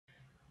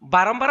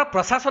बारंबार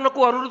प्रशासन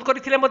को अनुरोध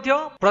करथिले मध्य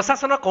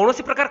प्रशासन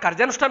कौनसी प्रकार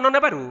कार्यानुष्ठान न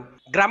नेबारु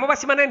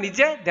ग्रामवासी माने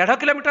निजे 1.5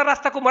 किलोमीटर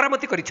रास्ता को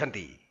मरामती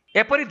करिसेंती।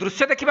 एपरी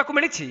दृश्य देखा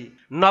मिली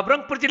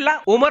नबरंगपुर जिला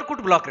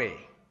उमरकोट ब्लॉक रे।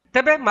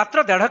 तेबे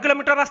मात्र 1.5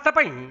 किलोमीटर रास्ता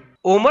पई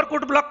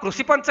उमरकोट ब्लॉक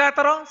कृषि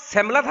पंचायतर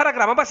सेमलाधारा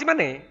ग्रामवासी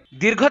माने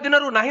दीर्घ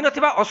दिनरु नाही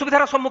नथिबा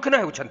असुविधार सम्मुखीन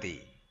हेउछंती।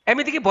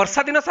 एमिति कि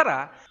वर्षा दिन सारा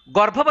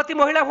गर्भवती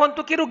महिला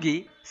हुंतु कि रोगी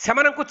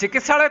सेमानंकु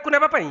चिकित्सालय को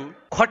नेबा पई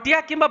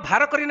खटिया किंबा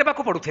भार करि नेबा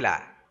को पडुथिला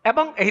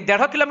एवं एही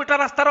 1.5 किलोमीटर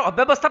रास्तार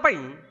अव्यवस्था पई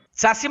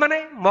चाषी माने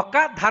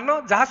मक्का धान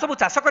जहाँ सब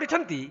चाष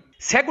करिसेंती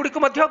से गुडी को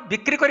मध्य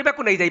बिक्री करबा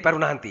को नै जाई पारु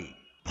नाहंती।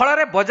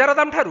 फल बजार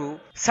दाम ठारू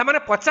सेमाने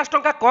 50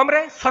 टंका कम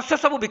रे शस्य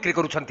सब बिक्री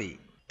करुछंती।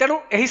 तेणु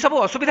एही सब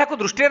असुविधा को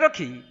दृष्टि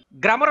रखी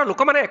ग्रामर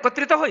लोक माने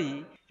एकत्रित होई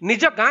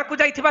निज गाँ को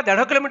जाइथिबा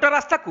 1.5 किलोमीटर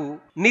रास्ता को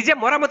निजे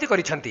मरामती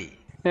करिसेंती।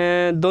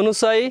 दोनों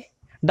साई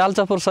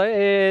डालचापुर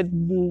साई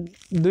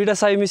दुईटा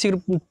साई मिसिक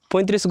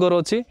 35 घर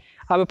अच्छी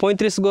आम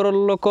 35 घर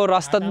लोक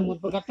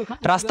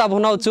रास्ता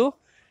बनाऊँ।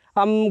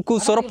 आमको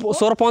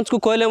सरपंच को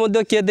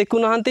कहले किए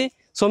देखुना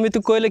समिति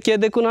को कहले किए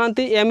देखुना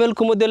एमएल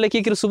को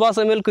लिखिक सुभाष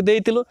एमएल को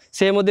देइथिलु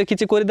से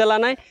किसी करदेला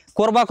ना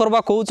करवा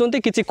कहते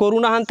किसी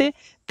करूना।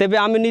 तेबे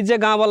आम निजे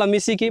गाँ वाला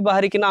मिसिकी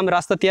बाहरिकिना आम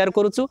रास्ता तैयार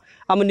करुचु।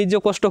 आम निजे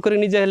कष्ट कर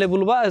निजे हेले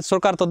बुलवा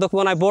सरकार तो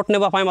देखबो ना वोट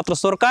नेबा पाई मात्र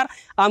सरकार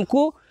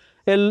आमको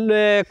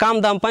काम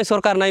दाम पाई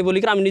सरकार नहीं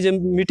बोलिक आम निजे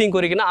मीटिंग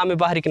करिकिना आम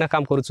बाहरिकिना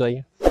काम करुचु।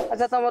 आज्ञा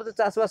अच्छा तुम तो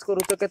चाषबास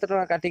करुच केते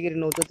टका काटिक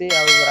नौचती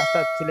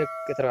रास्ता थिले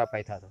केते टका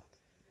पाई था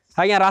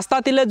आज्ञा रास्ता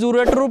थिले जो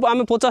रेट रू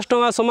आम 50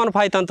 टका सामान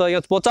पाई था।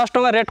 50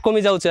 टका रेट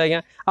कमी जाऊे।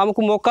 आज्ञा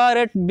आमको मका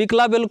रेट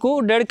बिकला बेल को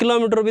 1.5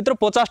 किलोमीटर भीतर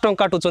 50 टका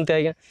काटुचंती।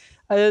 आज्ञा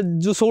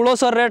जो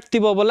 1600 रेट थी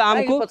बोले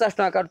आमको 50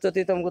 टका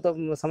काटुचती तुमको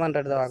तो सामान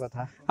रेट देवा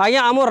कथा।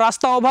 आज्ञा आम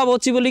रास्ता अभाव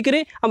अच्छी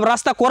बोलिकी आम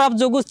रास्ता खराब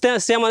जो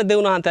से मैंने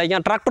देना। आज्ञा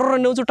ट्राक्टर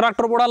नेउछु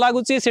ट्राक्टर बड़ा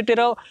लगुच से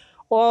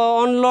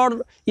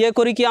अनलोड ये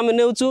करिकी आम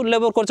नेउछु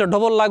लेबर खर्च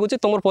डबल लगुच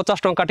तुम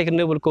 50 टका काटिक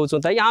ने बोल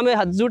कहते। आम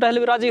जोटा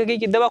हेल्ले राजी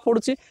कि देवा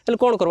पड़ुची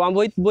कौन कर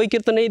बईक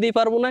तो नहीं दे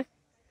पारबू ना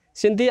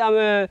सेमती आम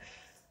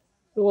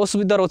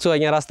असुविधा अच्छु।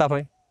 आज्ञा रास्ता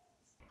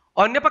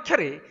अन्य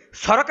पक्षरे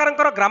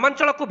सरकारंकर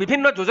ग्रामांचल को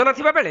विभिन्न योजना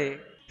थिबा बेले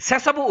से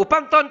सबु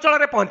उपांत अंचल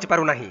रे पहुंची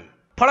पारु नाही।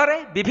 फल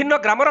विभिन्न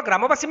ग्रामर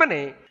ग्रामवासी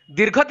माने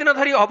दीर्घ दिन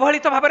धरी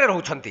अवहेलित भाव में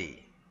रहउछंती।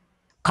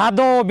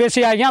 खादो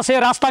बेसी आज्ञा से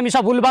रास्ता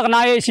मिसा बुलबाक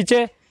ना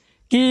एसिचे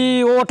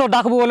कि ऑटो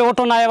डाकबू बोले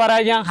ऑटो ना एबार।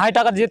 आज्ञा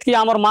हाईटा जितकी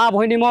आमर माँ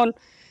भईनी मन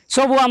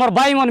सब आमर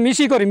बाई मन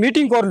मिसी करी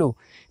मीटिंग करलु।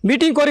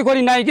 मीटिंग करी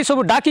करी नाई कि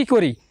सब डाकी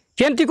करी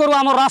केमती करू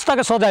आमर रास्ता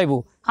के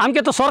सजाइबू।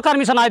 आमके तो सरकार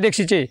मिसा ना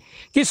देखिचे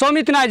कि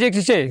समिति ना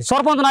देखिचे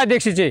सरपंच ना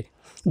देखिचे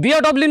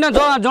बीओडब्ल्यू ने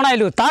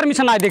जनाइलु तार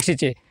मिसा ना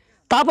देखिचे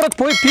तापर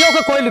पीओ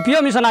के कहलु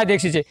पीओ मिसा ना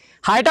देखिचे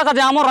हाईटा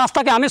का आम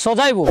रास्ता के आम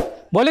सजाइबू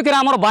बोलिक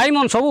आमर बाई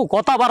मन सब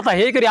कथबार्ता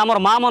होकर आमर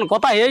माँ मन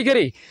कथा होकर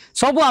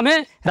सब आम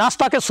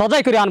रास्ता के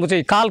सजाई कर आनबू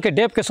चाहिए। काल के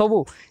डेप के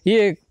सब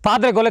ये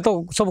पादरे गले तो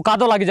सब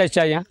कादो लगी जाए।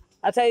 आज्ञा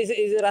अच्छा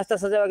इस रास्ता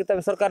सजावा कि तुम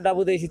सरकार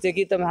डाबू देछि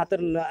कि तुम हाथ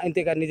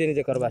इनते का निजे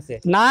निजे करबा से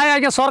ना।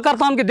 आज्ञा सरकार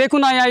तो हमके देखु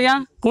ना। आज्ञा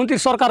कौन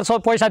सरकार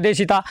सब पैसा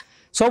देसी था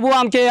सब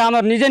आमके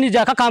आमर निजे निजे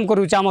आका काम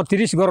करू आमर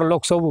 30 घर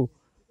लोग सब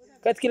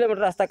कत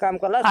किलोमीटर रास्ता काम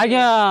करला।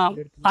 आज्ञा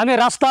आम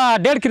रास्ता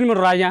 1.5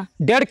 किलोमीटर। आज्ञा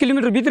 1.5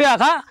 किलोमीटर भीतर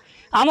आखा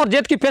आमर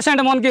जेतकी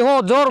पेसेंट मन के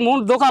हो जोर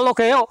मुंड दोका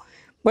लोक है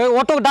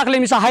ऑटो डाकले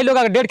मिसा हाई लोग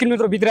 1.5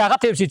 किलोमीटर भीतर आखा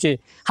थे सीचे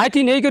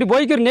हाथी नहीं करी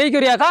बई करी नहीं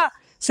करी आखा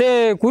से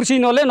कुर्सी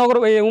नले नगर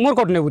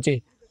उमरकोट नेबुचे।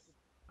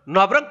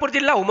 नबरंगपुर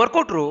जिला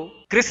उमरकोट रू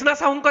कृष्णा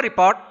साहू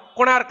रिपोर्ट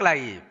कोणार्क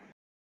लाइव।